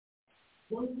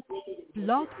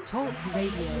Blog Talk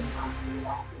Radio.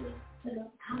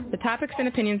 The topics and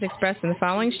opinions expressed in the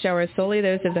following show are solely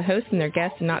those of the host and their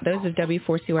guests and not those of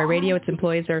W4CY Radio, its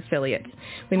employees, or affiliates.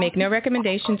 We make no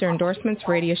recommendations or endorsements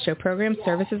for radio show programs,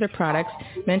 services, or products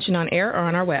mentioned on air or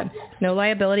on our web. No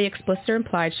liability, explicit or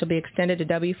implied, shall be extended to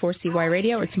W4CY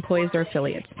Radio or its employees or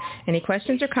affiliates. Any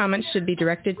questions or comments should be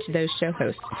directed to those show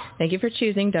hosts. Thank you for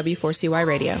choosing W4CY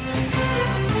Radio.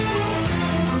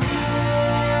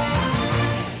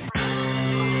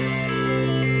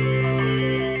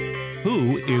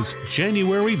 Who is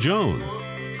January Jones?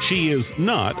 She is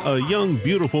not a young,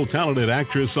 beautiful, talented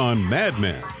actress on Mad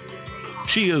Men.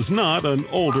 She is not an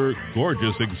older,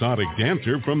 gorgeous, exotic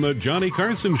dancer from the Johnny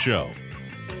Carson show.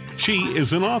 She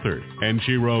is an author, and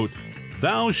she wrote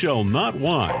Thou Shalt Not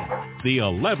Whine, the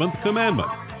 11th Commandment,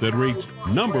 that reached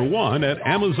 #1 at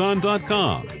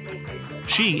Amazon.com.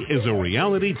 She is a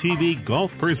reality TV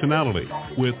golf personality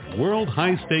with World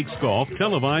High Stakes Golf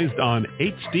televised on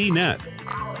HDNet.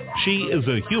 She is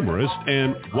a humorist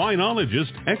and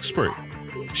winologist expert.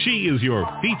 She is your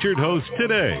featured host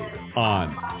today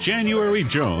on January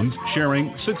Jones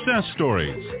Sharing Success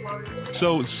Stories.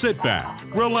 So sit back,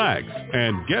 relax,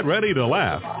 and get ready to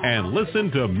laugh and listen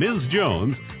to Ms.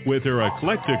 Jones with her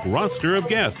eclectic roster of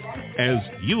guests as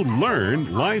you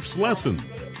learn life's lessons.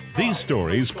 These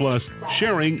stories plus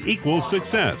sharing equals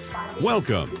success.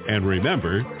 Welcome, and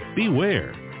remember,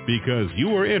 beware, because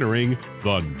you are entering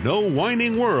the no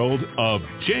whining world of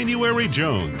January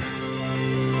Jones.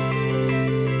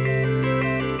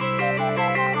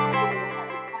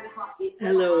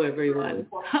 Hello, everyone.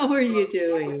 How are you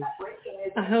doing?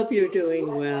 I hope you're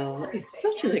doing well. It's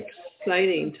such an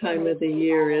exciting time of the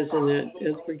year, isn't it,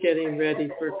 as we're getting ready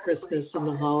for Christmas and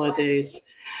the holidays.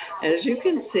 As you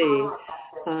can see,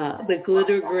 the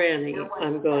glitter granny,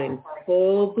 I'm going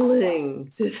full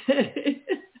bling today.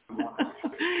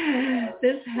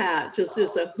 This hat just is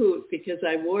a hoot because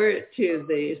I wore it to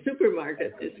the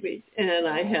supermarket this week, and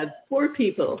I had 4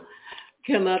 people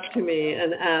come up to me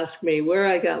and ask me where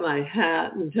I got my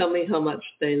hat and tell me how much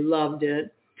they loved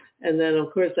it. And then,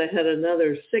 of course, I had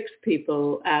another 6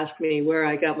 people ask me where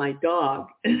I got my dog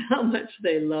and how much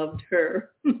they loved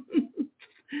her.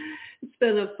 It's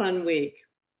been a fun week.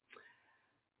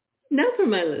 Now for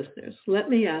my listeners, let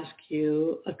me ask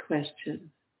you a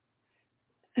question.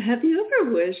 Have you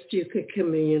ever wished you could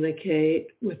communicate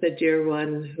with a dear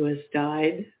one who has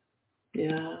died?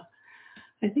 Yeah,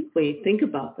 I think we think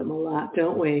about them a lot,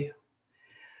 don't we?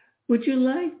 Would you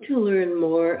like to learn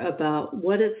more about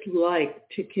what it's like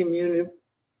to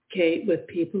communicate with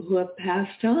people who have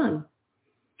passed on?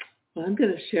 Well, I'm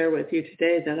going to share with you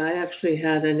today that I actually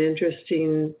had an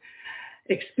interesting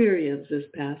experience this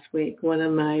past week. One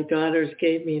of my daughters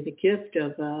gave me the gift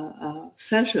of a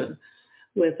session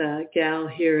with a gal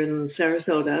here in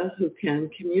Sarasota who can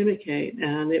communicate,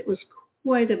 and it was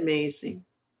quite amazing.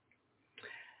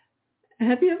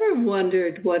 Have you ever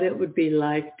wondered what it would be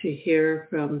like to hear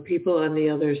from people on the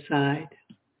other side?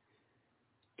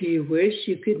 Do you wish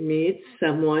you could meet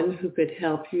someone who could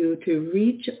help you to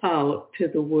reach out to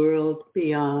the world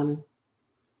beyond?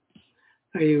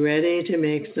 Are you ready to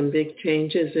make some big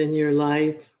changes in your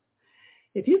life?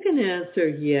 If you can answer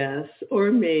yes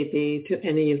or maybe to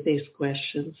any of these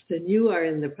questions, then you are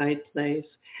in the right place.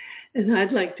 And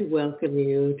I'd like to welcome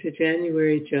you to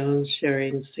January Jones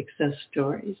Sharing Success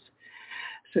Stories.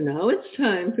 So now it's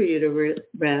time for you to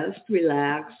rest,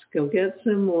 relax, go get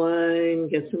some wine,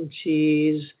 get some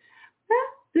cheese.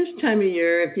 This time of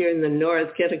year, if you're in the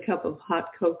north, get a cup of hot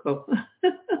cocoa.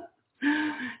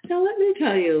 Now let me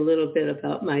tell you a little bit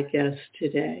about my guest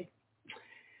today.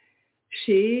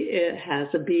 She has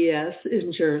a BS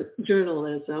in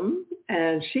journalism,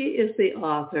 and she is the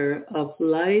author of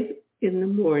Life in the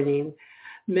Mourning,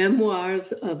 Memoirs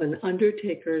of an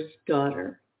Undertaker's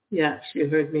Daughter. Yes, you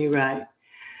heard me right.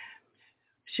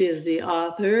 She is the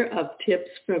author of Tips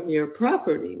from Your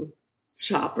Property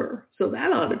Shopper, so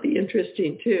that ought to be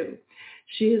interesting too.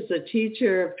 She is a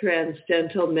teacher of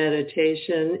transcendental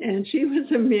meditation, and she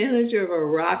was a manager of a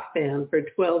rock band for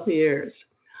 12 years.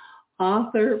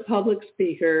 Author, public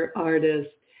speaker,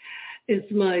 artist.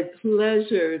 It's my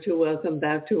pleasure to welcome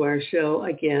back to our show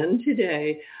again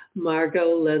today,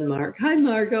 Margo Lenmark. Hi,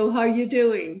 Margo. How are you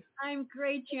doing? I'm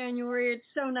great, January. It's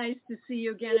so nice to see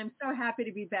you again. I'm so happy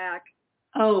to be back.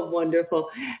 Oh, wonderful.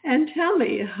 And tell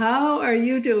me, how are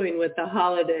you doing with the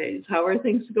holidays? How are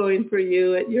things going for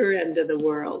you at your end of the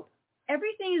world?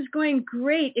 Everything is going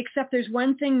great, except there's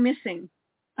one thing missing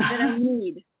that I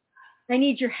need. I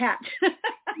need your hat.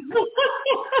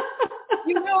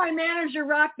 You know I manage a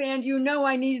rock band. You know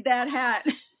I need that hat.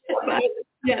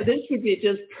 Yeah, this would be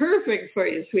just perfect for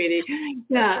you, sweetie.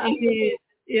 Yeah, I mean,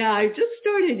 yeah, I just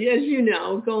started, as you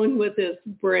know, going with this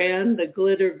brand, the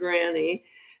Glitter Granny,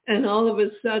 and all of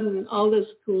a sudden, all this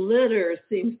glitter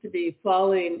seems to be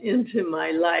falling into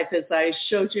my life. As I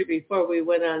showed you before we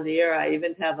went on the air, I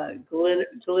even have a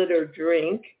glitter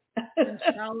drink.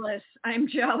 I'm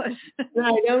jealous.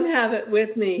 I don't have it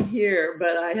with me here,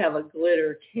 but I have a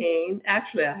glitter cane.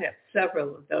 Actually, I have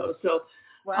several of those. So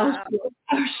wow.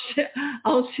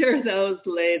 I'll share those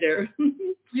later.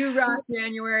 You rock,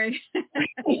 January.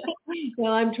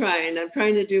 Well, I'm trying. I'm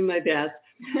trying to do my best.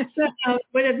 So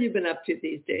what have you been up to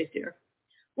these days, dear?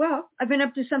 Well, I've been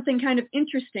up to something kind of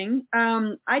interesting.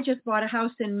 I just bought a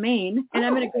house in Maine, and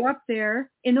I'm going to go up there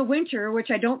in the winter,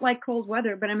 which I don't like cold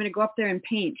weather, but I'm going to go up there and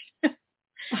paint.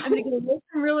 I'm going to get away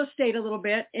from real estate a little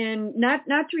bit, and not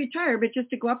to retire, but just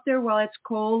to go up there while it's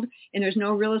cold and there's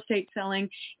no real estate selling,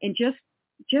 and just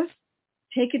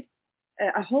take it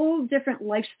a whole different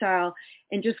lifestyle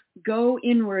and just go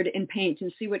inward and paint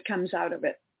and see what comes out of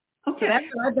it. Okay. So that's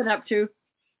what I've been up to.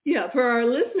 Yeah, for our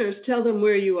listeners, tell them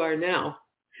where you are now.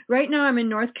 Right now I'm in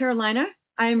North Carolina.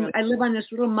 I live on this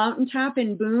little mountaintop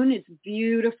in Boone. It's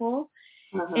beautiful.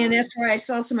 Uh-huh. And that's why I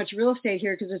sell so much real estate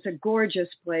here, because it's a gorgeous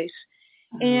place.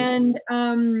 Uh-huh. And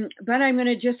but I'm going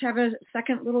to just have a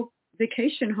second little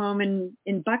vacation home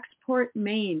in Bucksport,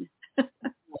 Maine.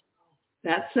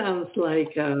 That sounds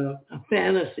like a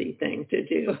fantasy thing to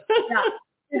do.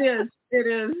 Yeah, it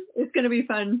is. It's going to be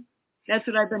fun. That's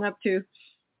what I've been up to.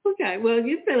 Okay, well,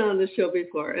 you've been on the show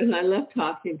before, and I love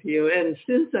talking to you. And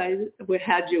since we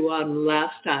had you on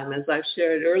last time, as I've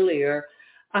shared earlier,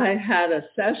 I had a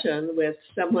session with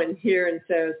someone here in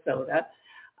Sarasota.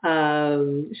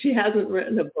 She hasn't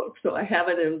written a book, so I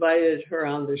haven't invited her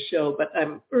on the show, but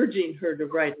I'm urging her to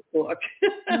write a book.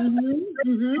 Mm-hmm.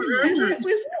 And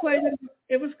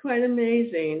it was quite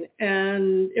amazing,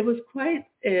 and it was quite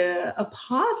a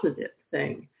positive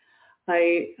thing.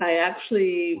 I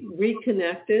actually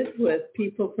reconnected with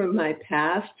people from my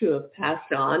past who have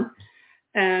passed on,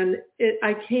 and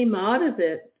I came out of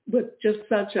it with just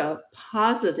such a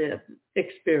positive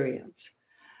experience.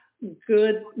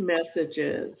 Good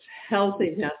messages,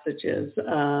 healthy messages,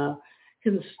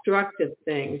 constructive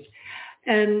things.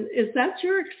 And is that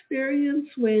your experience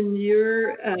when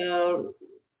you're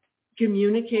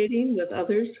communicating with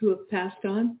others who have passed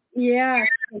on? Yeah,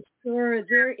 for sure.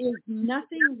 There is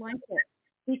nothing like it,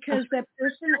 because that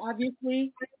person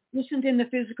obviously isn't in the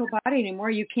physical body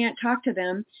anymore. You can't talk to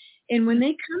them. And when they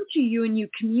come to you and you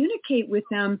communicate with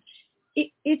them,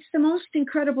 it's the most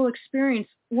incredible experience.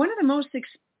 One of the most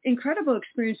incredible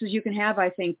experiences you can have, I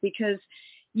think, because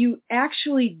you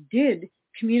actually did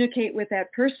communicate with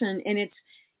that person. And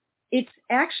it's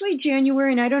actually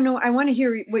January, and I don't know, I want to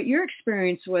hear what your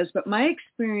experience was, but my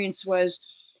experience was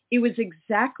it was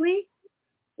exactly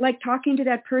like talking to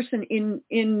that person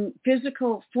in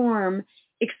physical form,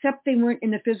 except they weren't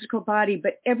in the physical body,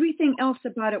 but everything else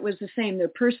about it was the same. Their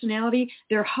personality,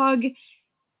 their hug,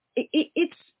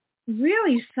 it's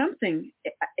really something.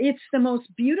 It's the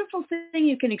most beautiful thing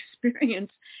you can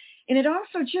experience. And it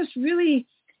also just really,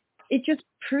 it just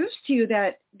proves to you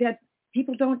that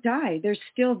people don't die. They're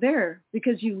still there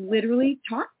because you literally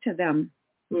talk to them.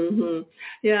 Mm-hmm.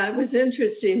 Yeah, it was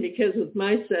interesting because with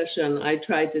my session, I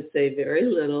tried to say very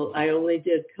little. I only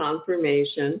did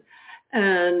confirmation.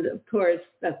 And of course,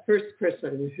 the first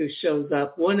person who shows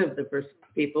up, one of the first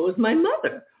people, was my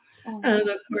mother. Oh. And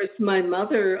of course, my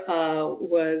mother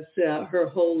was her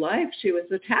whole life, she was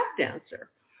a tap dancer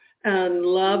and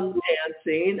loved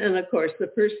dancing. And of course,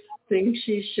 the first thing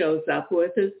she shows up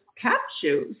with is tap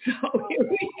shoes. So here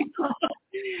we go.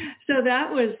 So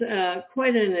that was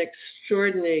quite an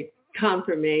extraordinary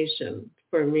confirmation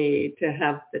for me to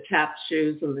have the tap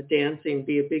shoes and the dancing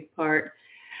be a big part.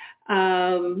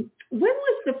 When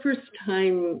was the first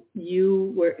time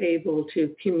you were able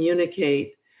to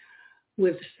communicate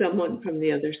with someone from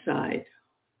the other side?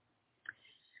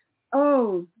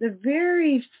 Oh, the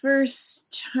very first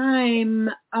time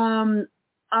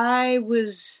I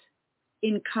was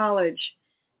in college.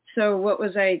 So what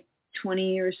was I,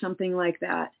 20 or something like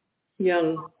that?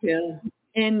 Young, yeah.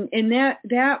 And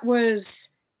that was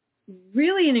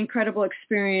really an incredible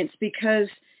experience because,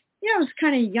 I was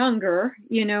kind of younger,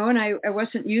 and I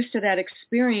wasn't used to that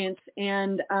experience.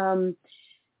 And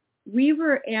we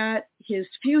were at his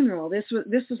funeral. This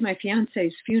was my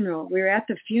fiance's funeral. We were at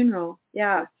the funeral,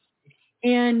 yeah.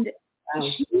 And wow.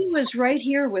 He was right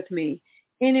here with me.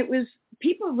 And it was,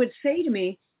 people would say to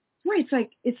me, boy,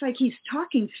 it's like he's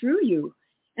talking through you.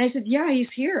 And I said, yeah, he's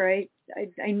here.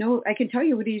 I know, I can tell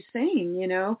you what he's saying,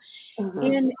 Uh-huh.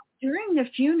 And during the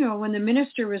funeral, when the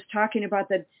minister was talking about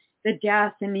the the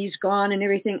death and he's gone and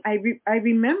everything, I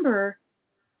remember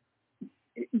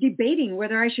debating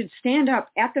whether I should stand up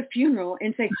at the funeral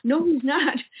and say, no, he's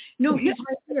not. No, he's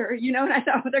right here. And I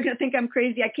thought, they're going to think I'm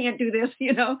crazy. I can't do this,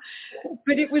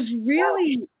 But it was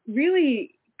really,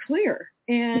 really clear.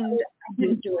 And I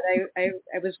didn't do it. I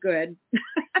was good.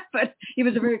 But it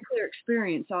was a very clear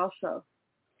experience also.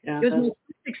 Yeah, it was my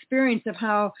first experience of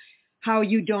how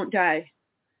you don't die.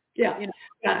 Yeah. And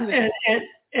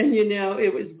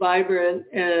it was vibrant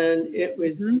and it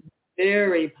was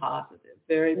very positive.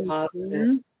 Very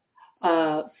positive.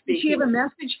 Did she have a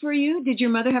message for you? Did your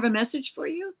mother have a message for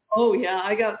you? Oh, yeah.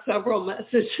 I got several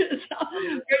messages.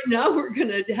 Right now we're going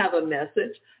to have a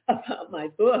message about my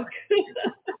book.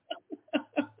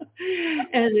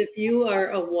 And if you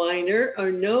are a whiner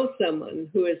or know someone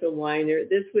who is a whiner,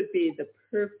 this would be the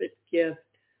perfect gift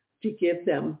to give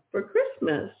them for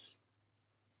Christmas.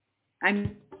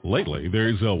 Lately,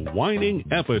 there's a whining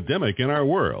epidemic in our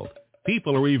world.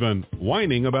 People are even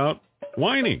whining about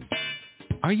whining.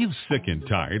 Are you sick and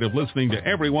tired of listening to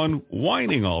everyone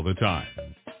whining all the time?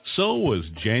 So was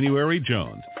January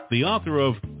Jones, the author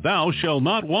of Thou Shalt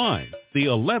Not Whine, the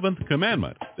 11th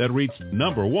commandment that reached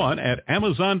number 1 at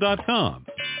Amazon.com.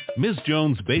 Ms.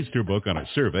 Jones based her book on a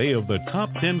survey of the top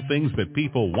 10 things that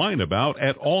people whine about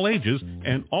at all ages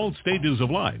and all stages of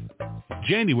life.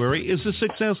 January is a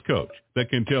success coach that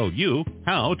can tell you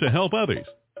how to help others.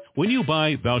 When you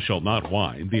buy Thou Shalt Not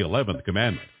Whine, the 11th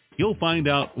commandment, you'll find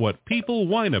out what people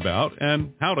whine about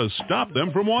and how to stop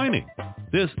them from whining.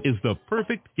 This is the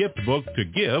perfect gift book to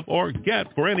give or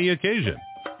get for any occasion.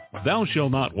 Thou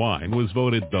Shalt Not Whine was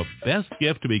voted the best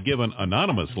gift to be given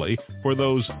anonymously for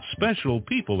those special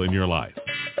people in your life.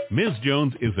 Ms.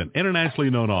 Jones is an internationally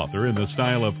known author in the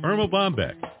style of Irma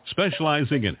Bombeck,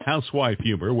 specializing in housewife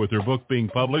humor with her book being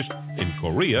published in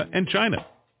Korea and China.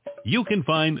 You can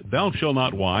find Thou Shalt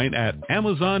Not Whine at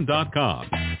Amazon.com.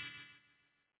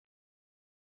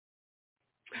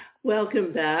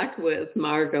 Welcome back with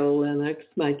Margo Lenmark,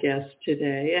 my guest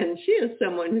today. And she is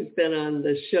someone who's been on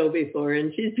the show before,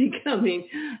 and she's becoming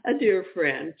a dear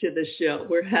friend to the show.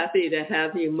 We're happy to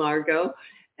have you, Margo.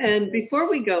 And before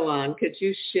we go on, could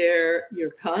you share your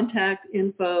contact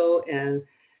info and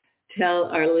tell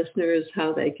our listeners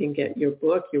how they can get your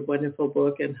book, your wonderful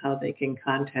book, and how they can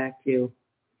contact you?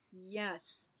 Yes.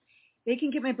 They can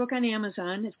get my book on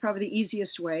Amazon. It's probably the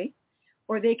easiest way.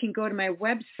 Or they can go to my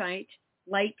website,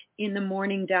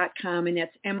 lightinthemourning.com, and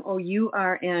that's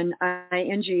MOURNING.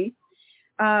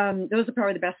 Those are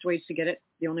probably the best ways to get it,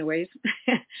 the only ways.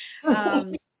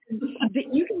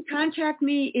 You can contact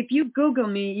me. If you Google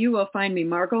me, you will find me,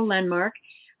 Margo Lenmark.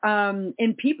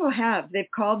 And people they've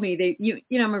called me.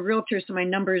 I'm a realtor, so my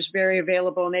number is very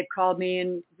available, and they've called me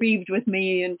and grieved with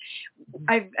me. And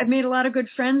I've made a lot of good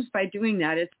friends by doing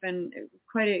that. It's been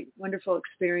quite a wonderful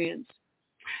experience.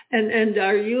 And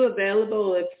are you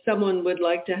available if someone would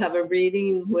like to have a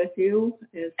reading with you?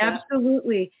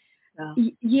 Absolutely.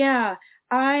 Yeah.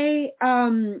 It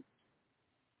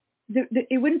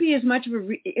wouldn't be as much of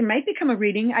it might become a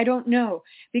reading. I don't know,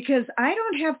 because I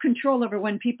don't have control over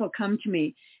when people come to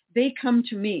me. They come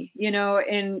to me, and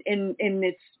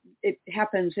it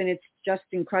happens, and it's just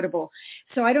incredible.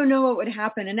 So I don't know what would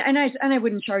happen. And I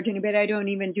wouldn't charge anybody. I don't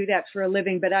even do that for a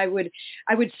living, but I would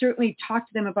certainly talk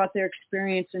to them about their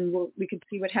experience, and we could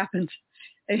see what happens.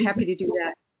 I'm happy to do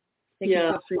that. They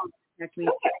can feel free to contact me.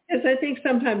 Because I think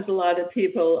sometimes a lot of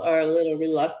people are a little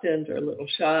reluctant or a little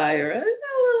shy, or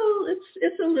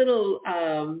it's a little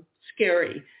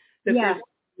scary the first time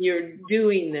you're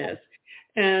doing this.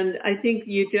 And I think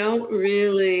you don't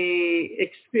really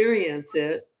experience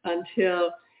it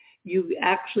until you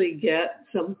actually get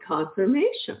some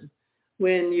confirmation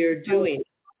when you're doing it.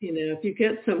 If you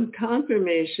get some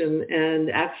confirmation, and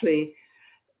actually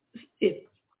if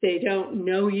they don't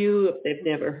know you, if they've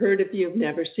never heard of you,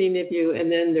 never seen of you, and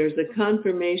then there's a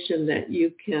confirmation that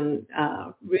you can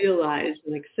realize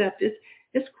and accept,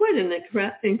 it's quite an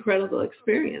incredible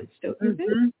experience, don't you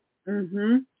think?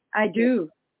 Mm-hmm. I do.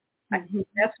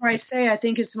 That's why I say I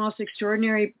think it's the most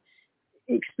extraordinary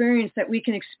experience that we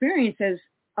can experience as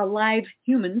alive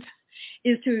humans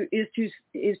is to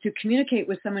communicate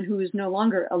with someone who is no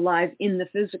longer alive in the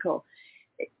physical.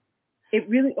 It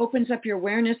really opens up your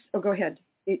awareness. Oh, go ahead.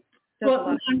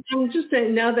 Well, I'm just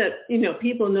saying, now that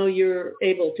people know you're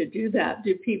able to do that,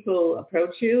 do people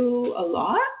approach you a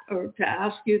lot, or to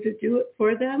ask you to do it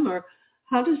for them, or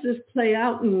how does this play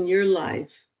out in your life?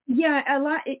 Yeah, a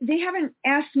lot. They haven't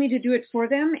asked me to do it for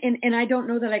them, and I don't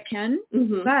know that I can.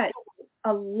 Mm-hmm. But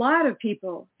a lot of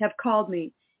people have called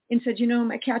me and said,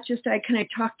 my cat just died. Can I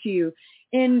talk to you?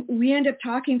 And we end up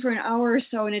talking for an hour or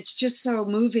so, and it's just so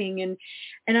moving.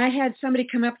 And I had somebody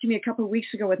come up to me a couple of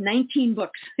weeks ago with 19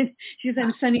 books. She said,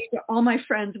 I'm sending it to all my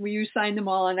friends. Will you sign them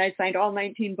all? And I signed all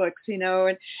 19 books, And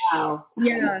Wow.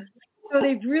 Yeah. So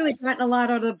they've really gotten a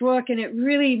lot out of the book, and it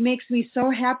really makes me so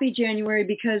happy, January,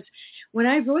 because when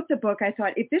I wrote the book, I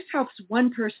thought, if this helps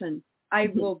one person, I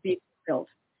will be fulfilled.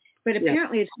 But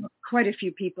apparently it's quite a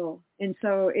few people. And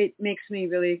so it makes me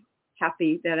really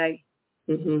happy that I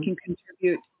can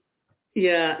contribute.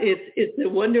 Yeah, it's a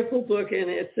wonderful book, and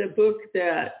it's a book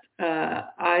that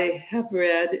I have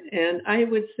read, and I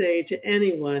would say to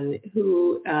anyone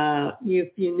who,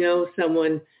 if you know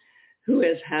someone who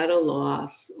has had a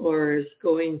loss or is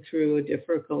going through a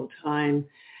difficult time,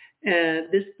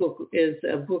 this book is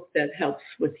a book that helps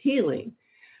with healing.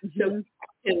 So you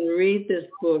can read this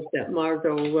book that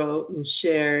Margo wrote and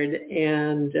shared,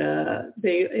 and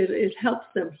it helps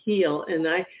them heal. And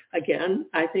I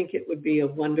think it would be a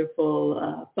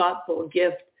wonderful, thoughtful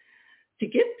gift to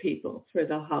give people for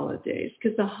the holidays,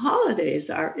 because the holidays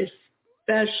are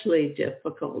especially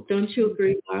difficult. Don't you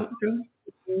agree, Margo?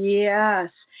 Yes.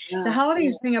 Yeah. The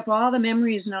holidays bring up all the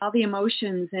memories and all the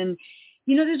emotions, and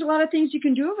there's a lot of things you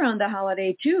can do around the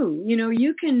holiday too.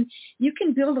 You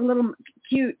can build a little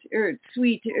cute or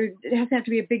sweet, or it doesn't have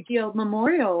to be a big deal,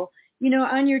 memorial,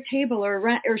 on your table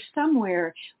or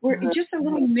somewhere, or just a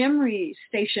little memory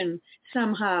station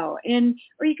somehow.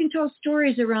 Or you can tell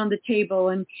stories around the table,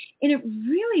 and it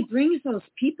really brings those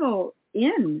people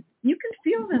in. You can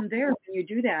feel them there when you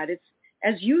do that. It's,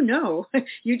 as you know,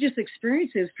 you just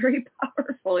experienced it. It's very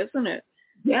powerful, isn't it?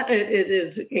 Yeah, it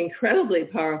is incredibly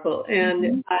powerful.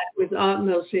 And I was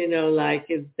almost, like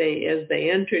as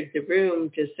they entered the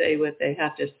room to say what they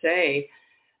have to say,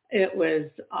 it was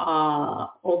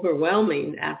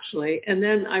overwhelming, actually. And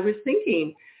then I was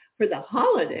thinking, for the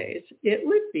holidays, it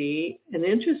would be an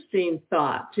interesting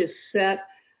thought to set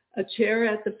a chair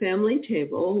at the family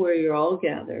table where you're all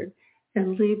gathered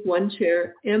and leave one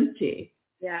chair empty.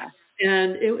 Yeah.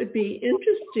 And it would be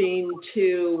interesting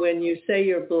to, when you say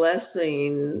your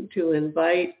blessing, to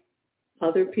invite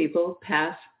other people,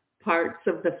 past parts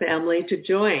of the family, to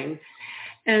join.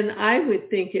 And I would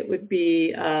think it would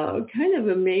be kind of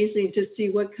amazing to see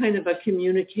what kind of a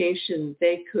communication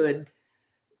they could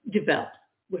develop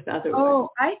with other ones. Oh,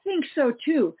 I think so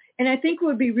too. And I think what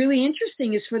would be really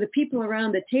interesting is for the people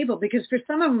around the table, because for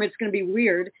some of them it's going to be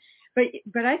weird.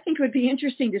 But I think it would be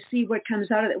interesting to see what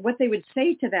comes out of it, what they would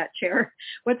say to that chair,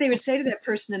 what they would say to that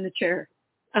person in the chair.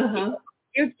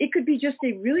 It could be just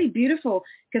a really beautiful,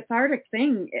 cathartic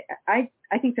thing. I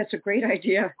think that's a great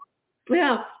idea.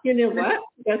 Well, you know what?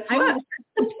 That's what. At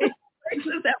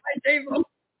my table.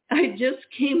 I just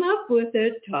came up with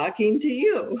it talking to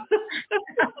you.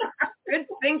 Good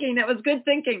thinking. That was good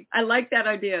thinking. I like that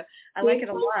idea. I like it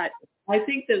a lot. I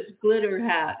think this glitter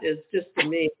hat is just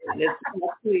amazing. It's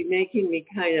actually making me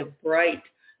kind of bright.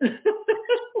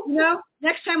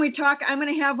 Next time we talk, I'm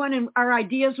going to have one, and our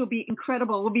ideas will be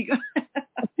incredible. We'll be good.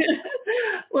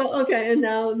 Well, okay. And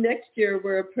now next year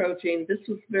we're approaching, this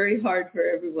was very hard for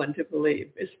everyone to believe,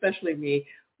 especially me.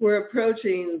 We're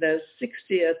approaching the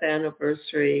 60th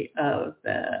anniversary of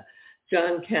the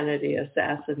John Kennedy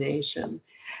assassination.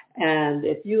 And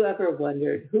if you ever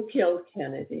wondered who killed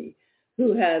Kennedy,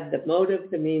 who had the motive,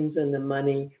 the means, and the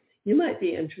money, you might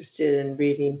be interested in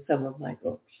reading some of my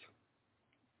books.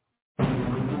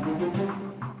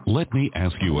 Let me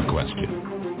ask you a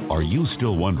question. Are you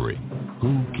still wondering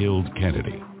who killed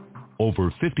Kennedy?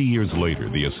 Over 50 years later,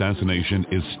 the assassination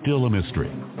is still a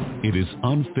mystery. It is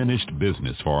unfinished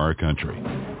business for our country.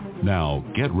 Now,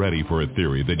 get ready for a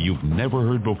theory that you've never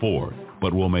heard before,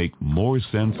 but will make more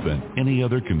sense than any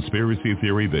other conspiracy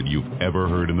theory that you've ever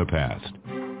heard in the past.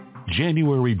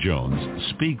 January Jones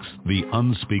speaks the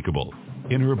unspeakable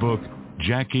in her book,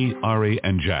 Jackie, Ari,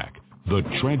 and Jack, The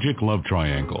Tragic Love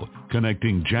Triangle,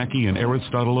 connecting Jackie and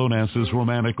Aristotle Onassis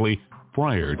romantically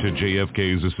prior to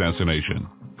JFK's assassination.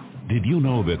 Did you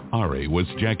know that Ari was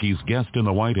Jackie's guest in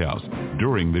the White House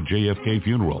during the JFK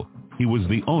funeral? He was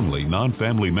the only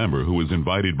non-family member who was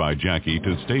invited by Jackie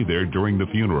to stay there during the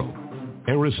funeral.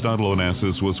 Aristotle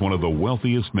Onassis was one of the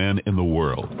wealthiest men in the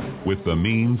world, with the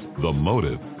means, the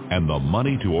motive, and the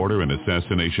money to order an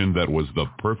assassination that was the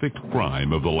perfect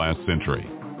crime of the last century.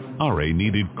 Ari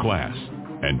needed class,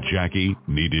 and Jackie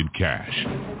needed cash.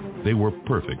 They were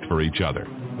perfect for each other.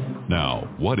 Now,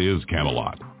 what is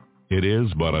Camelot? It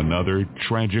is but another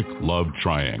tragic love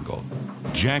triangle.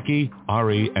 Jackie,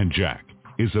 Ari, and Jack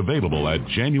is available at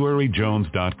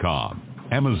JanuaryJones.com,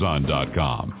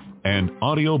 Amazon.com, and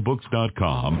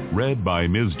audiobooks.com, read by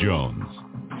Ms. Jones.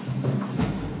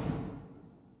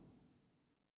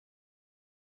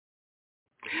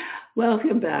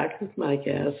 Welcome back with my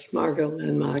guest, Margo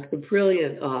Lenmark, the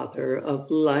brilliant author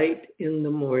of Light in the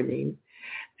Mourning.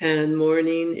 And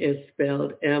mourning is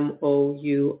spelled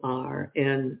Mourning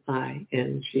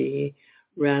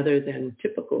rather than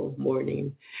typical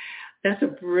mourning. That's a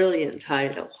brilliant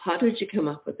title. How did you come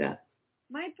up with that?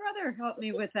 My brother helped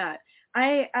me with that.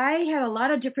 I had a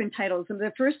lot of different titles. And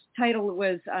the first title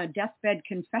was Deathbed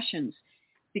Confessions,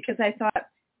 because I thought,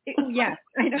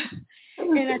 I know.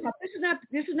 And I thought,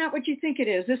 this is not what you think it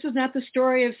is. This is not the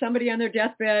story of somebody on their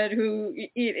deathbed who,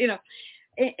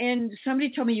 and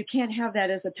somebody told me you can't have that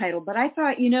as a title. But I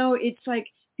thought, it's like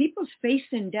people's faith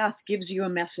in death gives you a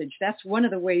message. That's one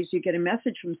of the ways you get a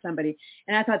message from somebody.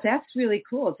 And I thought, that's really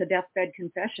cool. It's a deathbed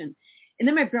confession. And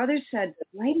then my brother said,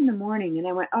 Light in the Mourning. And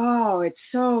I went, oh, it's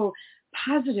so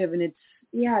positive. And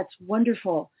it's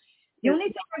wonderful. The only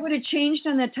thing I would have changed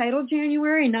on the title,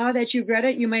 January, now that you've read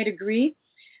it, you might agree,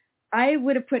 I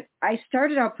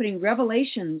started out putting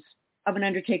Revelations of an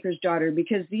Undertaker's Daughter,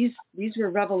 because these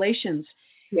were revelations.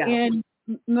 Yeah. And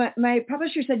my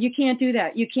publisher said, you can't do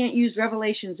that. You can't use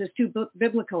Revelations. It's too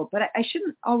biblical. But I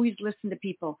shouldn't always listen to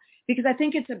people, because I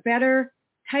think it's a better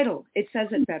title. It says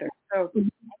it better. So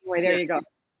anyway, there you go.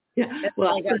 Yeah.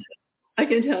 Well, I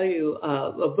can tell you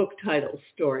a book title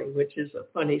story, which is a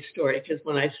funny story, because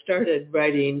when I started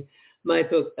writing my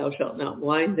book, Thou Shalt Not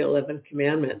Whine, the 11th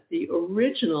Commandment, the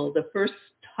first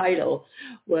title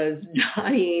was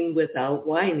Dying Without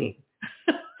Whining,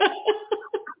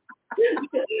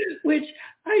 which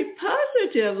I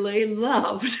positively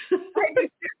loved. I do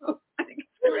too. I think it's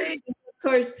great. Of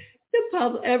course,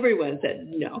 everyone said,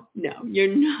 no,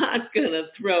 you're not going to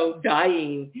throw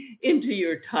dying into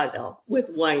your title with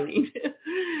whining.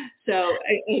 So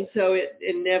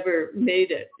it never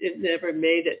made it. It never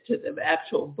made it to the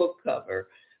actual book cover.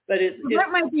 But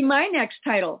that might be my next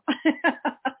title.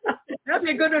 That'd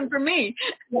be a good one for me.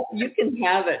 You can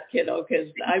have it, kiddo,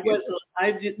 because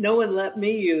no one let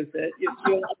me use it. It's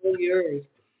all yours.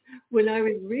 When I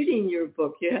was reading your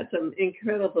book, you had some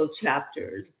incredible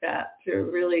chapters that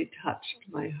really touched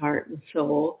my heart and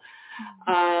soul.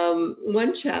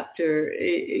 One chapter,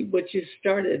 what you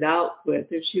started out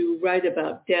with, is you write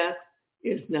about death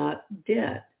is not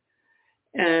dead.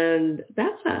 And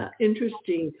that's an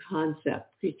interesting concept,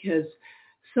 because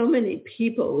so many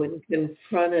people, when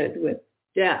confronted with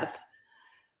death,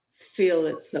 feel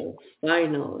it's so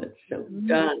final, it's so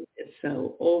done, it's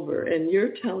so over. And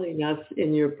you're telling us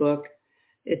in your book,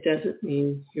 it doesn't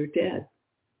mean you're dead.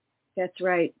 That's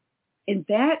right. And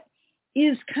that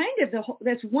is kind of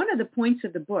that's one of the points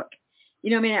of the book.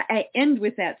 I end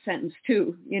with that sentence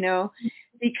too,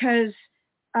 because,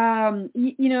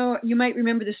 you might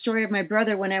remember the story of my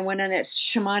brother when I went on that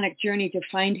shamanic journey to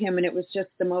find him. And it was just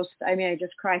the most, I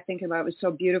just cry thinking about it. It was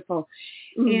so beautiful.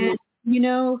 Mm-hmm.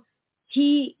 And,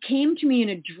 he came to me in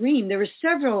a dream. There were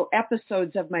several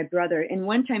episodes of my brother. And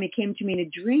one time he came to me in a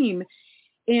dream,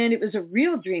 and it was a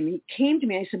real dream. He came to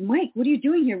me. I said, Mike, what are you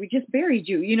doing here? We just buried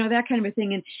you, that kind of a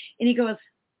thing. And he goes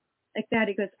like that.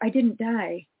 He goes, I didn't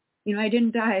die. I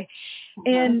didn't die.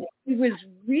 And it was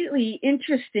really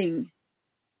interesting,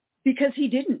 because he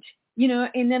didn't,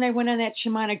 and then I went on that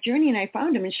shamanic journey and I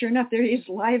found him, and sure enough, there he is,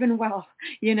 live and well,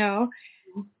 Yeah.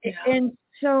 And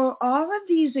so all of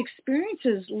these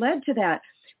experiences led to that.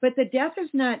 But the death is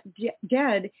not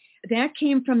dead. That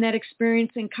came from that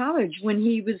experience in college when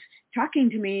he was talking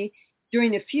to me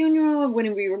during the funeral,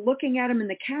 when we were looking at him in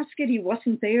the casket. He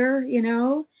wasn't there,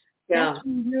 Yeah. That's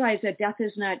when we realized that death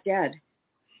is not dead.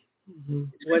 Mm-hmm.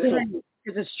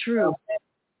 Because it's true.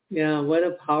 Yeah, what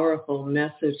a powerful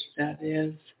message that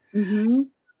is. Mm-hmm.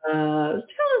 Tell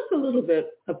us a little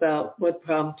bit about what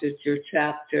prompted your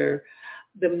chapter,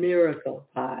 The Miracle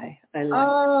Pie.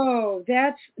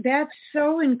 That's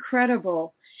so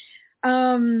incredible.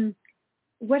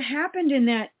 What happened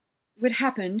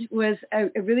was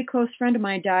a really close friend of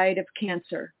mine died of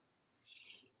cancer.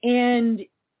 And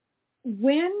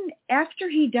after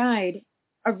he died,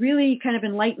 a really kind of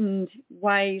enlightened,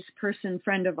 wise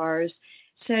friend of ours,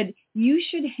 said, you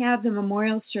should have the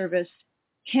memorial service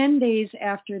 10 days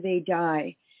after they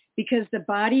die, because the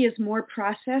body is more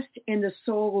processed and the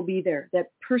soul will be there.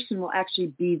 That person will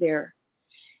actually be there,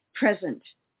 present.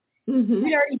 Mm-hmm.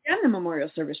 We'd already done the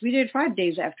memorial service. We did it 5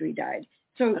 days after he died.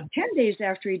 So 10 days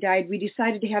after he died, we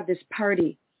decided to have this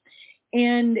party.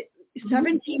 And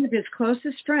 17 of his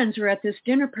closest friends were at this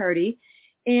dinner party.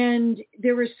 And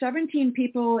there were 17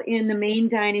 people in the main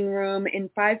dining room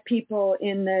and 5 people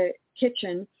in the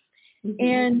kitchen. Mm-hmm.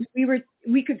 And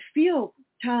we could feel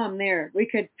Tom there. We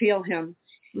could feel him.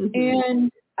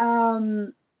 Mm-hmm.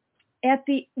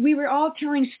 And we were all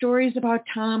telling stories about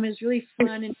Tom. It was really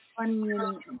fun and funny.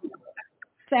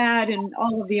 sad and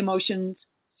all of the emotions.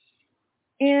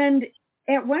 And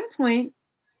at one point,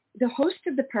 the host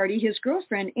of the party, his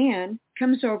girlfriend, Anne,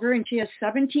 comes over and she has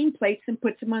 17 plates and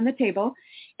puts them on the table.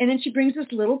 And then she brings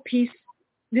this little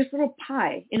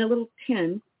pie in a little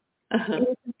tin. Uh-huh. It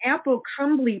was an apple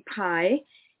crumbly pie.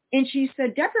 And she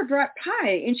said, Deborah brought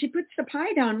pie. And she puts the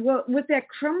pie down. Well, with that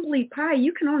crumbly pie,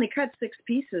 you can only cut 6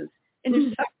 pieces. And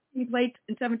there's 17 plates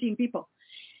and 17 people.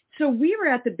 So we were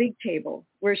at the big table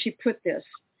where she put this.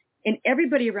 And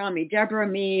everybody around me, Deborah,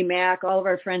 me, Mac, all of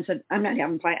our friends said, I'm not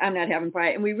having pie. I'm not having pie.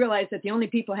 And we realized that the only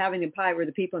people having the pie were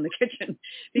the people in the kitchen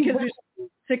because there's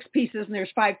 6 pieces and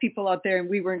there's 5 people out there and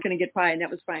we weren't going to get pie and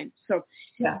that was fine. So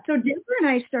Deborah and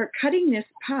I start cutting this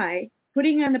pie,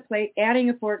 putting it on the plate, adding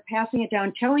a fork, passing it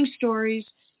down, telling stories,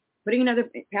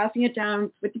 passing it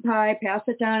down with the pie, pass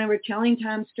it down, and we're telling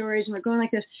Tom stories and we're going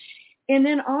like this. And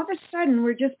then all of a sudden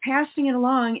we're just passing it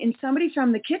along and somebody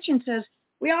from the kitchen says,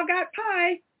 we all got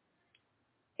pie.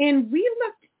 And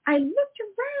I looked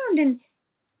around and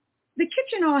the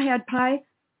kitchen all had pie.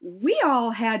 We all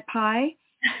had pie.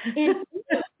 And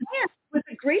with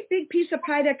a great big piece of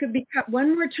pie that could be cut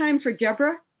one more time for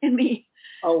Deborah and me.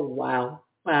 Oh, wow.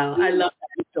 Wow. I love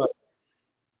that story.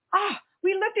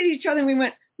 We looked at each other and we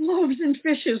went, loaves and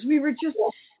fishes. It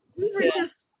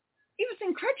was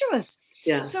incredulous.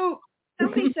 Yeah. So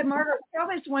somebody said, Margo, tell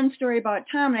this one story about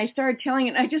Tom. And I started telling it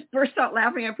and I just burst out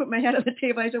laughing. I put my head on the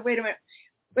table. I said, wait a minute.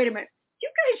 Do you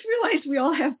guys realize we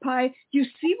all have pie? Do you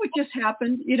see what just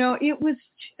happened? It was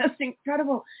just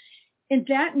incredible. And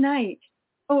that night,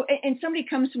 and somebody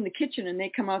comes from the kitchen and they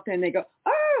come out there and they go,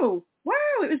 oh,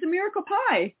 wow, it was a miracle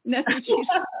pie. And that's what she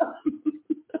said.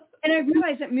 And I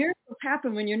realized that miracles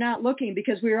happen when you're not looking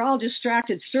because we were all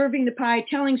distracted, serving the pie,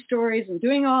 telling stories and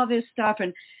doing all this stuff.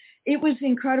 And it was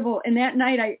incredible. And that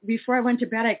night, before I went to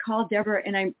bed, I called Deborah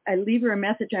and I leave her a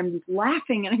message. I'm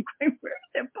laughing and I'm going, where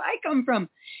did that pie come from?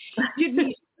 Did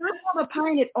we serve all the pie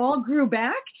and it all grew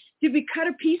back? Did we cut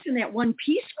a piece and that one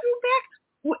piece grew back?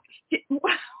 Where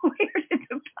did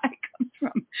the pie come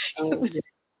from? It was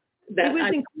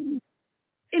incredible.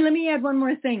 And let me add one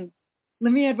more thing.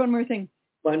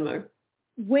 One more.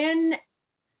 When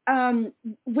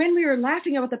we were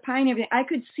laughing about the pie and everything, I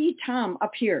could see Tom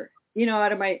up here,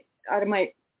 out of my,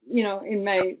 in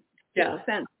my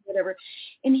sense, whatever.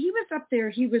 And he was up there,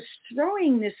 he was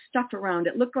throwing this stuff around.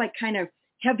 It looked like kind of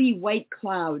heavy white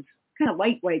clouds, kind of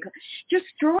light white, just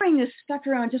throwing this stuff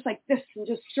around just like this and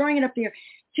just throwing it up there,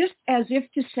 just as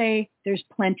if to say, there's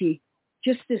plenty,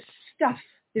 just this stuff.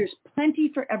 There's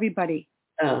plenty for everybody.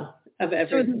 Of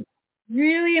everything. So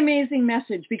really amazing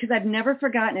message because I've never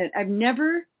forgotten it. I've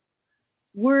never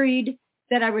worried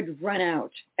that I would run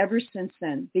out ever since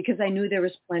then because I knew there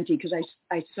was plenty because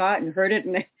I saw it and heard it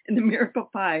in the miracle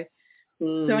pie.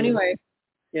 So anyway.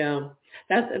 Yeah,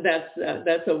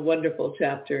 that's a wonderful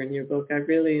chapter in your book. I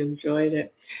really enjoyed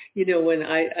it. When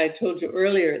I told you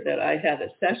earlier that I had a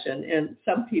session and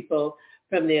some people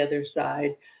from the other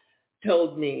side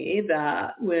told me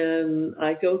that when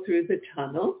I go through the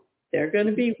tunnel, they're going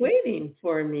to be waiting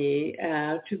for me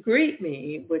to greet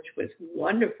me, which was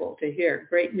wonderful to hear.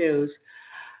 Great news.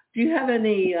 Do you have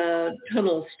any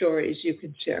tunnel stories you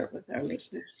can share with our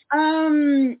listeners?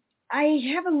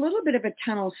 I have a little bit of a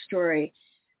tunnel story.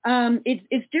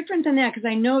 It's different than that because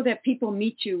I know that people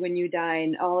meet you when you die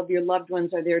and all of your loved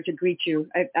ones are there to greet you.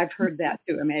 I've heard that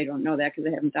too. I mean, I don't know that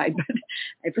because I haven't died, but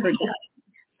I've heard that.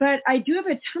 But I do have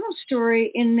a tunnel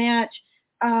story in that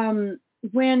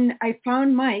when I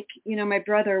found Mike, my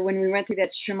brother, when we went through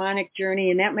that shamanic journey,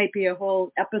 and that might be a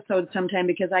whole episode sometime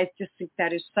because I just think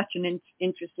that is such an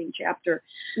interesting chapter.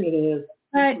 It is.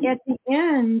 But at the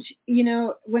end,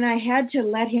 when I had to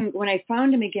let him, when I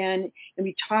found him again and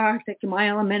we talked like a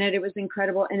mile a minute, it was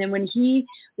incredible. And then when he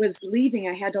was leaving,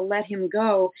 I had to let him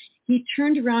go. He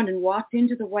turned around and walked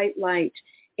into the white light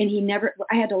and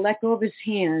I had to let go of his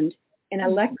hand and I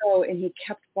let go and he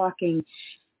kept walking.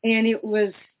 And it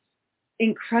was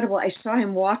incredible. I saw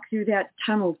him walk through that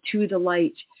tunnel to the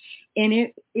light and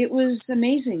it was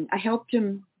amazing. I helped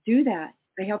him do that.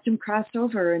 I helped him cross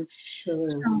over and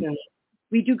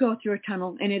we do go through a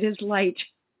tunnel and it is light.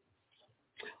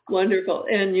 Wonderful.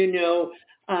 And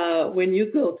when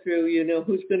you go through,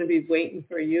 who's going to be waiting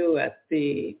for you at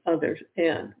the other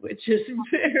end, which is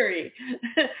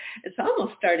it's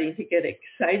almost starting to get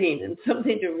exciting and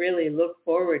something to really look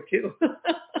forward to.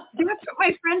 That's what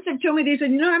my friends have told me. They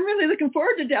said, I'm really looking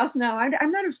forward to death now.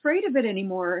 I'm not afraid of it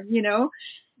anymore. Yeah.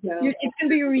 It's going to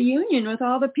be a reunion with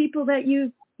all the people that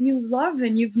you love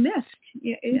and you've missed.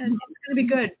 It's going to be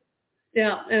good.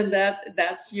 Yeah, and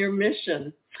that's your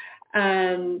mission.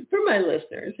 For my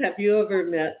listeners, have you ever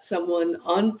met someone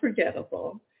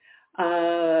unforgettable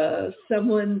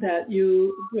someone that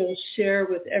you will share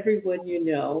with everyone you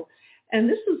know. And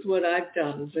this is what I've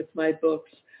done with my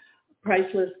books,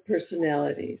 Priceless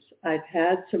Personalities. I've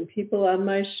had some people on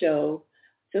my show,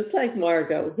 just like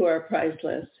Margo, who are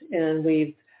priceless, and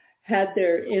we've had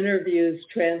their interviews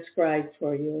transcribed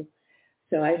for you.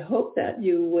 So I hope that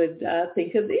you would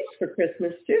think of these for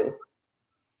Christmas too.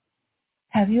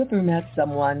 Have you ever met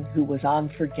someone who was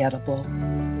unforgettable?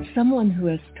 Someone who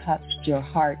has touched your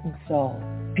heart and soul?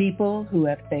 People who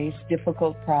have faced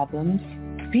difficult problems?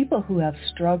 People who have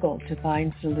struggled to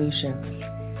find solutions?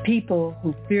 People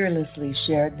who fearlessly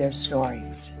shared their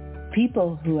stories?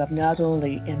 People who have not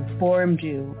only informed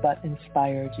you but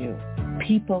inspired you?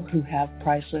 People who have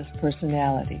priceless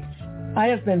personalities? I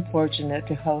have been fortunate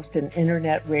to host an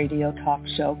internet radio talk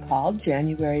show called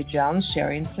January Jones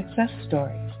Sharing Success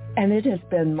Stories, and it has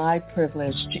been my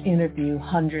privilege to interview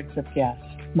hundreds of guests.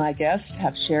 My guests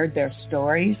have shared their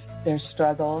stories, their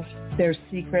struggles, their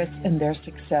secrets, and their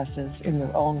successes in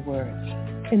their own words.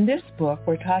 In this book,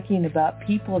 we're talking about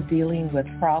people dealing with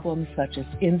problems such as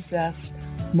incest,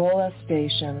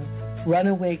 molestation,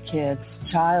 runaway kids,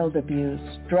 child abuse,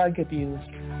 drug abuse,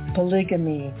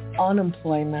 polygamy,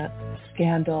 unemployment,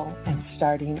 scandal, and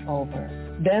starting over.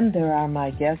 Then there are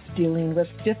my guests dealing with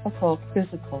difficult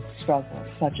physical struggles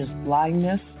such as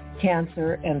blindness,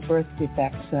 cancer, and birth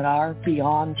defects that are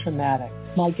beyond traumatic.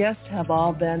 My guests have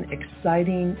all been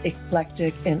exciting,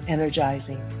 eclectic, and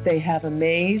energizing. They have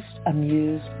amazed,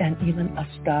 amused, and even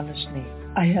astonished me.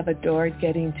 I have adored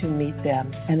getting to meet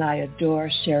them, and I adore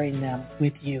sharing them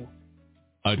with you.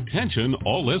 Attention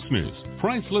all listeners.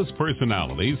 Priceless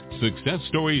Personalities, Success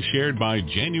Stories Shared by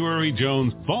January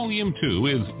Jones, Volume 2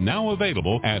 is now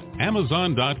available at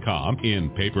Amazon.com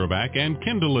in paperback and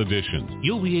Kindle editions.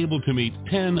 You'll be able to meet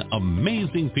 10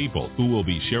 amazing people who will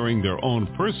be sharing their own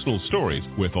personal stories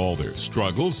with all their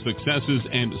struggles, successes,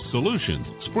 and solutions,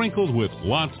 sprinkled with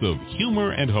lots of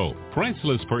humor and hope.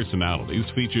 Priceless Personalities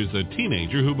features a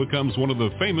teenager who becomes one of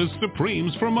the famous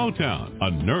Supremes from Motown,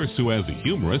 a nurse who as a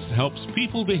humorist helps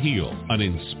people to heal, an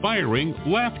inspiring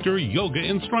laughter yoga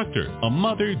instructor, a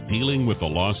mother dealing with the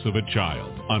loss of a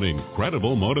child, an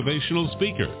incredible motivational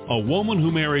speaker, a woman who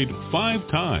married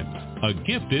 5 times, a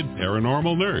gifted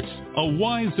paranormal nurse, a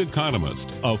wise economist,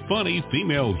 a funny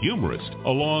female humorist,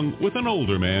 along with an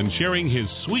older man sharing his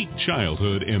sweet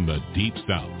childhood in the Deep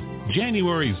South.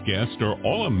 January's guests are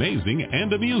all amazing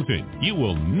and amusing. You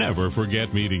will never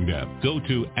forget meeting them. Go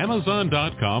to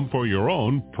Amazon.com for your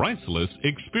own priceless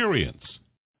experience.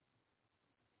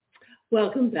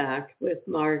 Welcome back with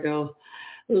Margo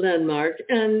Lenmark.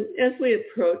 And as we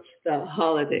approach the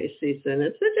holiday season,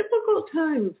 it's a difficult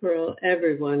time for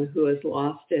everyone who has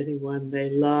lost anyone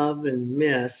they love and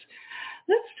miss.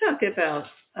 Let's talk about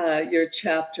your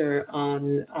chapter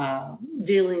on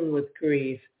dealing with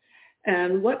grief.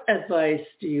 And what advice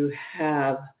do you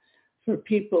have for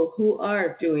people who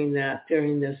are doing that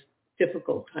during this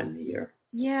difficult time of year?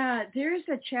 Yeah, there's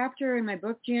a chapter in my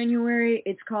book, January.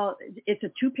 It's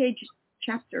a 2-page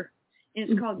chapter, and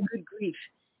it's called Good Grief.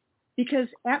 Because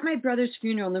at my brother's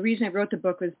funeral, and the reason I wrote the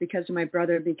book was because of my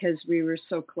brother, because we were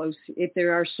so close. If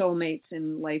there are soulmates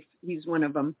in life, he's one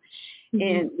of them,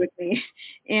 and with me.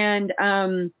 And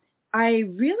I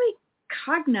really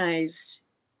cognized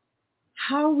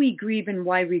how we grieve and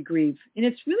why we grieve. And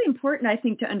it's really important, I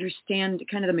think, to understand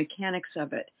kind of the mechanics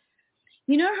of it.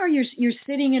 You know how you're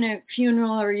sitting in a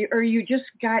funeral or you just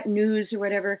got news or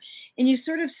whatever, and you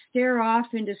sort of stare off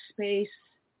into space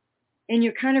and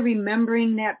you're kind of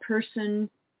remembering that person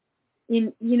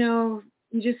in, you're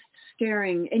just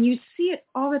staring. And you see it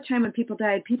all the time when people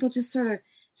die. People just sort of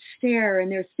stare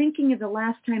and they're thinking of the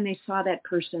last time they saw that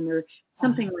person or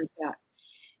something like that.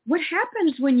 What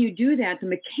happens when you do that, the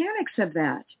mechanics of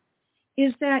that,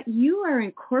 is that you are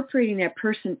incorporating that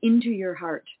person into your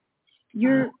heart.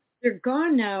 They're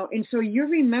gone now, and so you're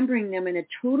remembering them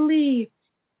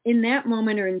in that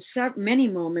moment or in many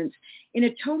moments, in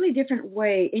a totally different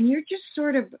way. And you're just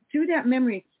sort of, through that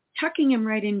memory, tucking them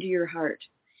right into your heart.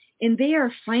 And they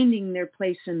are finding their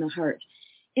place in the heart.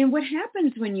 And what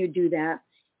happens when you do that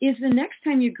is the next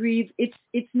time you grieve,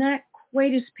 it's not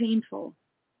quite as painful.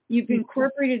 You've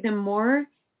incorporated them more,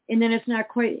 and then it's not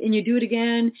quite, and you do it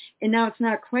again, and now it's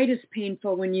not quite as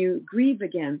painful when you grieve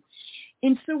again.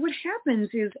 And so what happens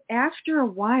is after a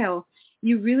while,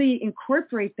 you really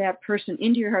incorporate that person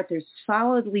into your heart. They're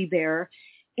solidly there,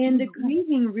 and the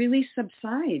grieving really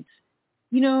subsides.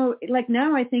 Like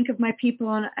now I think of my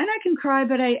people, and I can cry,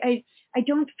 but I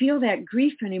don't feel that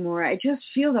grief anymore. I just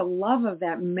feel the love of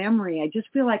that memory. I just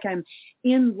feel like I'm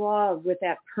in love with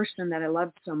that person that I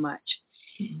loved so much.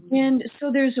 And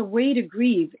so there's a way to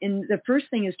grieve. And the first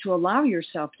thing is to allow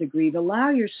yourself to grieve. Allow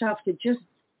yourself to just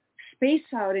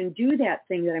space out and do that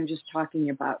thing that I'm just talking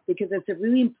about, because it's a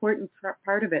really important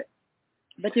part of it.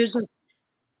 But there's a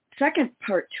second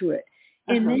part to it.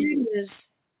 And that is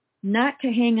not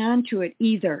to hang on to it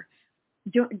either.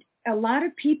 A lot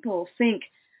of people think,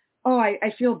 oh,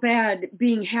 I feel bad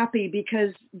being happy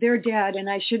because they're dead and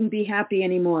I shouldn't be happy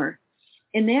anymore.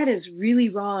 And that is really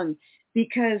wrong,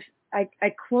 because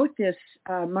I quote this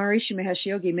Maharishi Mahesh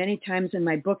Yogi many times in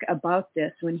my book about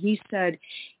this, when he said,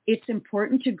 it's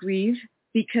important to grieve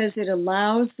because it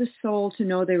allows the soul to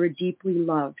know they were deeply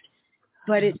loved.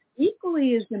 But it's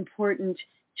equally as important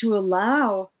to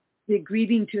allow the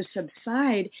grieving to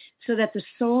subside so that the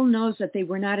soul knows that they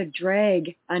were not a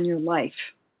drag on your life.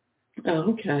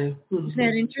 Oh, okay. Mm-hmm. Is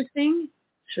that interesting?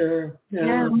 Sure.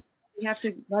 Yeah. You have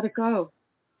to let it go.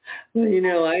 Well, you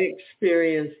know, I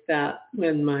experienced that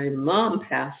when my mom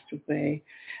passed away,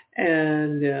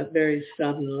 and very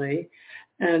suddenly.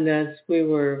 And as we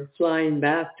were flying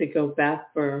back to go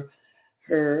back for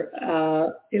her,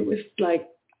 it was like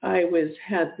I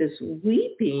had this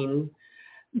weeping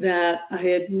that I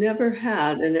had never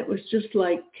had. And it was just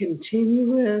like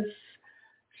continuous,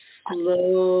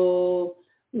 slow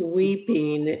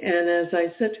weeping. And as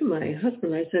I said to my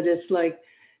husband, I said, it's like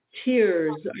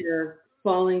tears are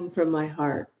falling from my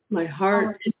heart. My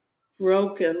heart is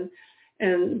broken.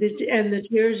 And the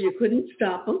tears, you couldn't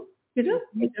stop them. You know,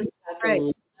 you just had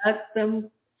to let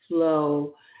them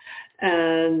flow.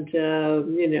 And,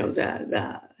 you know,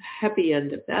 the happy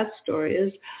end of that story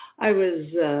is I was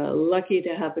lucky to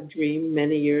have a dream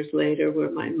many years later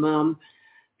where my mom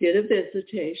did a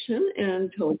visitation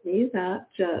and told me that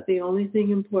the only thing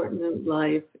important in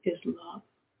life is love.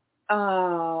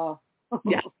 Oh,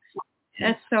 yeah.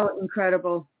 That's so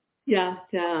incredible. Yeah.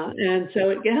 And so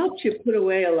it helps you put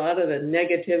away a lot of the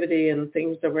negativity and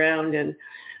things around and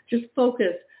just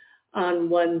focus on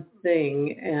one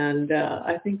thing. And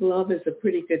I think love is a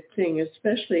pretty good thing,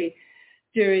 especially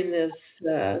during this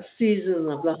season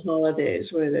of the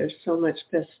holidays where there's so much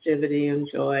festivity and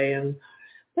joy.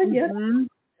 But yet,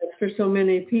 that's for so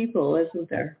many people, isn't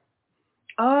there?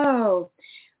 Oh,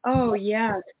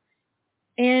 yes.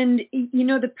 And, you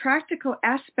know, the practical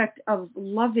aspect of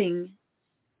loving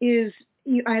is,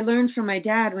 I learned from my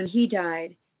dad when he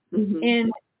died.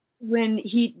 And when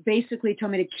he basically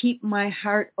told me to keep my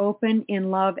heart open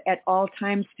in love at all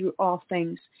times through all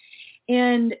things.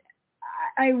 And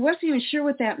I wasn't even sure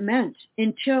what that meant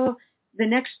until the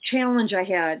next challenge I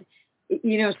had.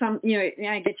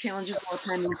 I get challenges all the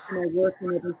time in my work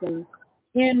and everything.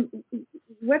 And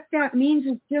what that means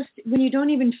is just when you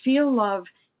don't even feel love,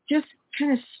 just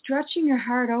kind of stretching your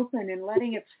heart open and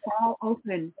letting it fall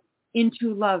open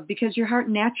into love, because your heart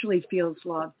naturally feels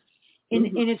love. And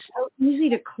it's so easy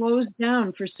to close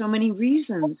down for so many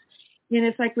reasons. And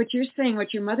it's like what you're saying,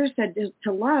 what your mother said,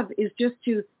 to love is just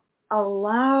to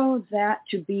allow that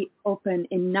to be open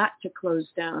and not to close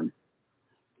down.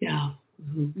 Yeah.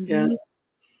 Yeah.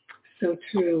 So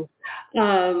true.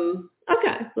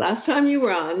 Okay. Last time you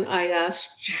were on, I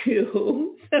asked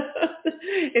you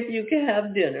if you could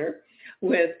have dinner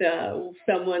with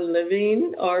someone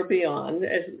living or beyond,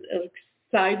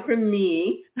 aside from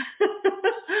me.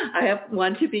 I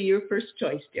want to be your first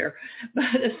choice, dear. But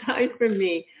aside from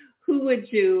me, who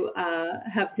would you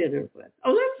have dinner with?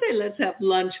 Oh, let's have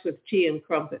lunch with tea and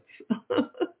crumpets. Tea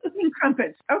and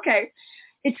crumpets. Okay.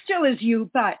 It still is you,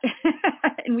 but,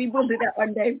 and we will do that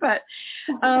one day, but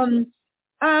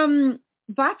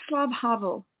Václav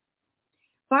Havel.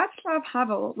 Václav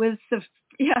Havel was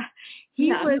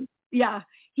he was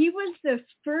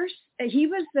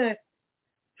the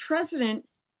president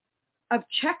of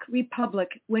Czech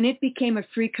Republic when it became a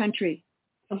free country.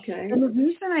 Okay. And the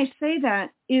reason I say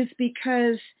that is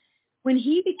because when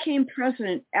he became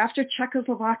president after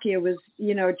Czechoslovakia was,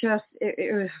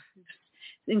 it was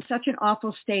in such an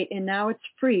awful state, and now it's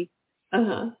free.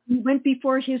 He went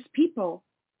before his people,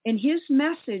 and his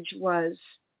message was,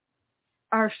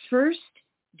 our first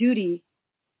duty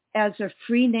as a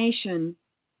free nation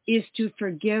is to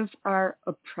forgive our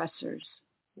oppressors.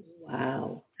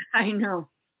 Wow. I know.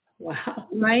 Wow.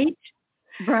 Right?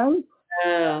 Right?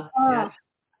 Yeah.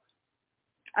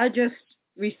 I just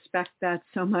respect that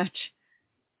so much.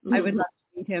 I would love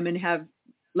to meet him and have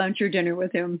lunch or dinner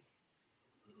with him.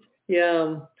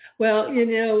 Yeah. Well,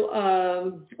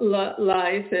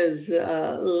 life is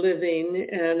living,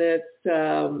 and it's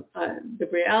the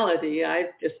reality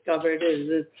I've discovered is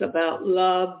it's about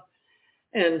love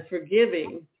and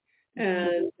forgiving.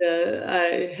 And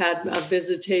I had a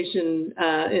visitation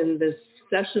in this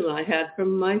session I had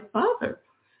from my father,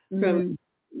 from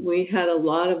we had a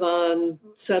lot of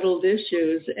unsettled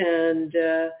issues, and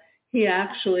he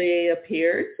actually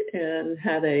appeared and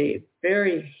had a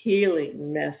very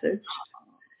healing message.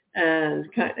 And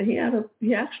he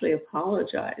actually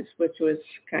apologized, which was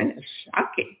kind of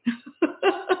shocking.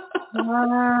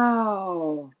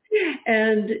 Wow.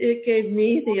 And it gave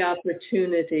me the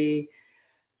opportunity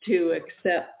to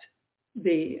accept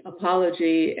the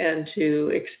apology and to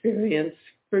experience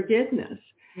forgiveness.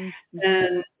 Mm-hmm.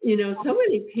 And, so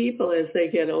many people, as they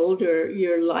get older,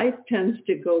 your life tends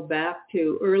to go back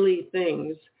to early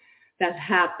things that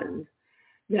happened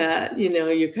that,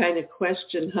 you kind of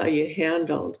question how you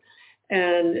handled.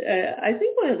 And I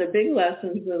think one of the big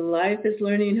lessons in life is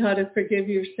learning how to forgive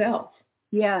yourself.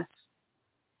 Yes.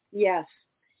 Yes.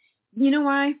 You know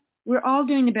why? We're all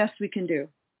doing the best we can do.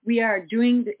 We are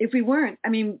doing, if we weren't,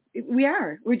 we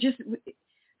are. We're just,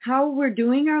 how we're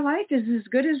doing our life is as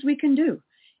good as we can do.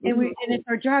 And and it's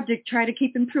our job to try to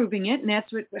keep improving it. And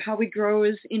that's how we grow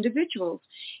as individuals.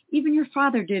 Even your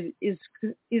father did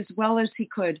as well as he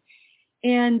could.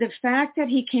 And the fact that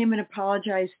he came and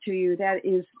apologized to you, that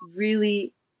is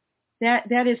really,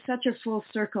 that is such a full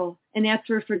circle. And that's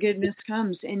where forgiveness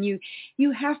comes. And you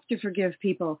have to forgive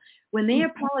people. When they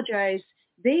apologize,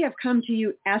 they have come to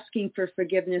you asking for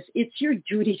forgiveness. It's your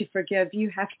duty to forgive.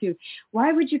 You have to.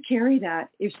 Why would you carry that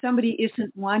if somebody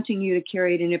isn't wanting you to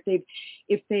carry it? And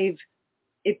if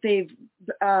they've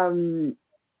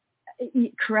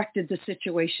corrected the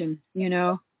situation,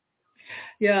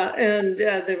 Yeah, and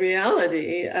the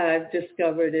reality I've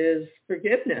discovered is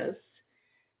forgiveness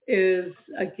is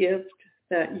a gift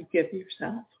that you give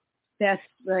yourself. That's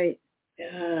right.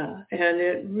 Yeah, and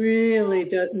it really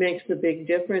makes a big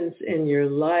difference in your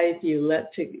life. You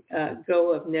let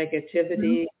go of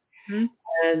negativity,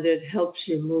 and it helps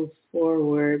you move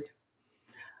forward.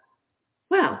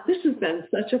 Wow, this has been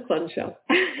such a fun show.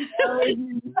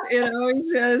 It always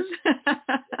is. I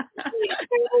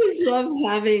always love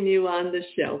having you on the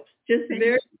show. Just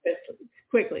very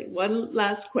quickly, one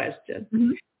last question.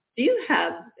 Mm-hmm. Do you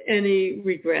have any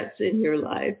regrets in your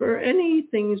life or any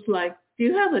things like, do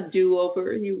you have a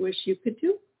do-over you wish you could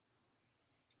do?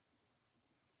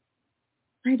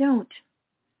 I don't.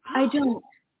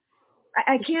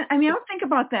 I can't. I'll think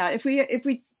about that. If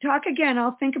we talk again,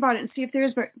 I'll think about it and see if there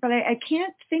is. But I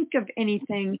can't think of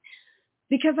anything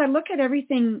because I look at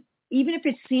everything, even if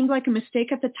it seemed like a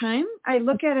mistake at the time, I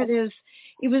look at it as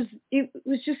it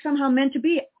was just somehow meant to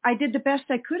be. I did the best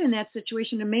I could in that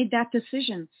situation and made that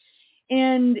decision.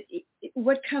 And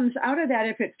what comes out of that,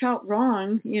 if it felt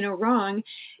wrong,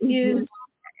 is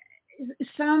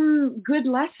some good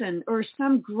lesson or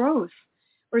some growth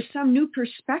or some new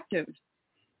perspective,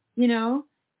 And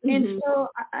so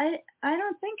I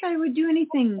don't think I would do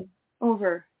anything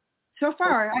over so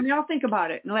far. I'll think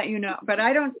about it and let you know, but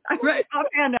I'm right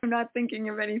offhand, I'm not thinking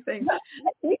of anything.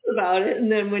 Think about it.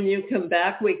 And then when you come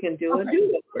back, we can do a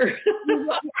do-over.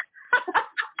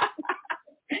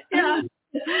 Yeah.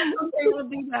 Okay, we'll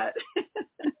do that.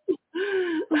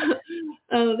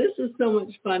 Oh, this is so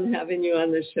much fun having you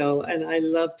on the show, and I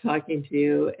love talking to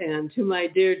you. And to my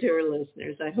dear, dear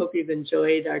listeners, I hope you've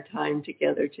enjoyed our time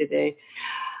together today.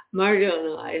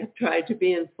 Margo and I have tried to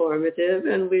be informative,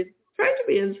 and we've tried to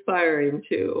be inspiring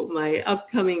too. My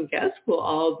upcoming guests will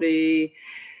all be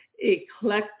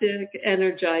eclectic,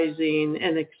 energizing,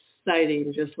 and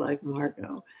exciting, just like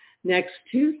Margo. Next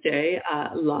Tuesday,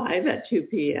 live at 2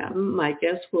 p.m., my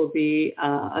guest will be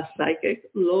a psychic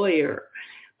lawyer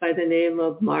by the name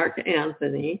of Mark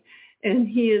Anthony, and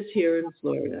he is here in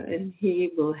Florida, and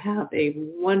he will have a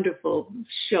wonderful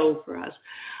show for us.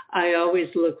 I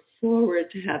always look forward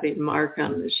to having Mark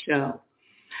on the show.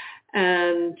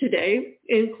 And today,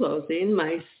 in closing,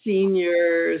 my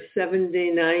senior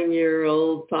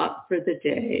 79-year-old thought for the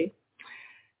day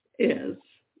is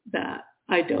that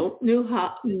I don't know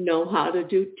how to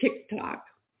do TikTok,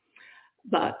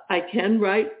 but I can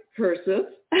write cursive,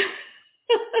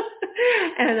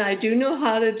 and I do know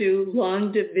how to do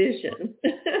long division,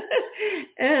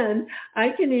 and I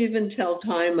can even tell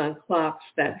time on clocks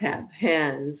that have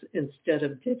hands instead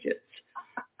of digits.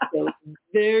 So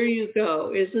there you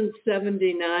go. Isn't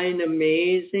 79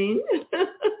 amazing?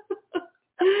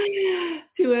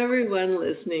 To everyone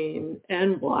listening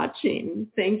and watching,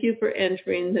 thank you for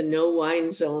entering the No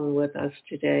Whine Zone with us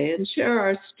today and share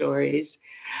our stories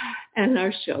and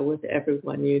our show with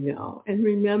everyone you know. And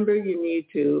remember, you need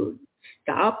to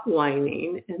stop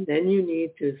whining, and then you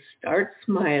need to start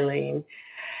smiling.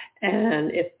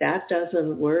 And if that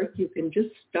doesn't work, you can just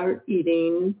start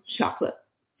eating chocolate.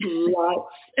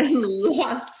 Lots and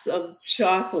lots of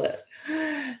chocolate.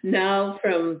 Now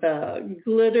from the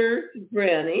glitter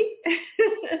granny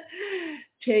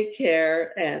take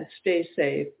care and stay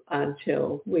safe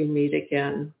until we meet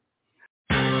again.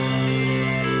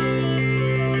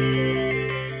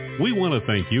 We want to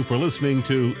thank you for listening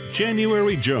to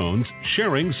January Jones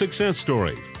Sharing Success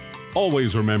Stories.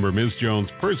 Always remember Ms. Jones'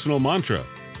 personal mantra,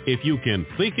 if you can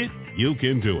think it, you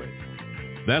can do it.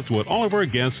 That's what all of our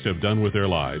guests have done with their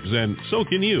lives, and so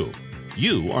can you.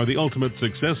 You are the ultimate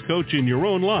success coach in your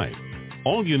own life.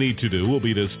 All you need to do will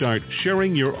be to start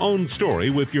sharing your own story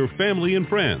with your family and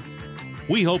friends.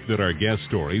 We hope that our guest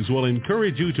stories will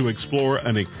encourage you to explore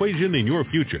an equation in your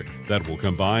future that will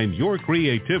combine your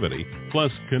creativity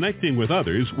plus connecting with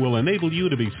others will enable you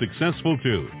to be successful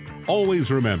too. Always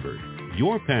remember,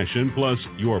 your passion plus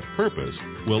your purpose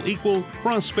will equal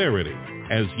prosperity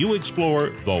as you explore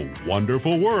the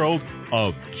wonderful world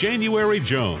of January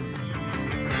Jones.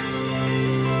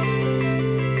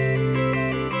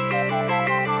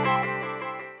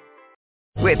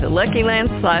 With the Lucky Land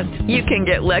Slots, you can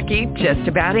get lucky just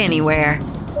about anywhere.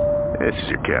 This is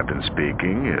your captain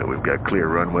speaking. We've got clear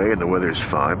runway and the weather's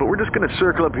fine, but we're just going to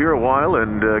circle up here a while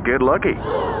and get lucky.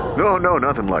 No,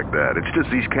 nothing like that. It's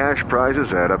just these cash prizes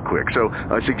add up quick. So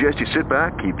I suggest you sit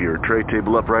back, keep your tray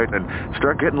table upright, and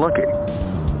start getting lucky.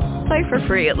 Play for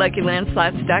free at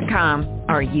LuckyLandSlots.com.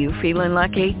 Are you feeling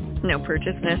lucky? No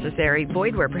purchase necessary.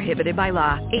 Void where prohibited by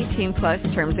law.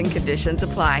 18+ terms and conditions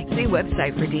apply. See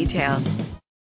website for details.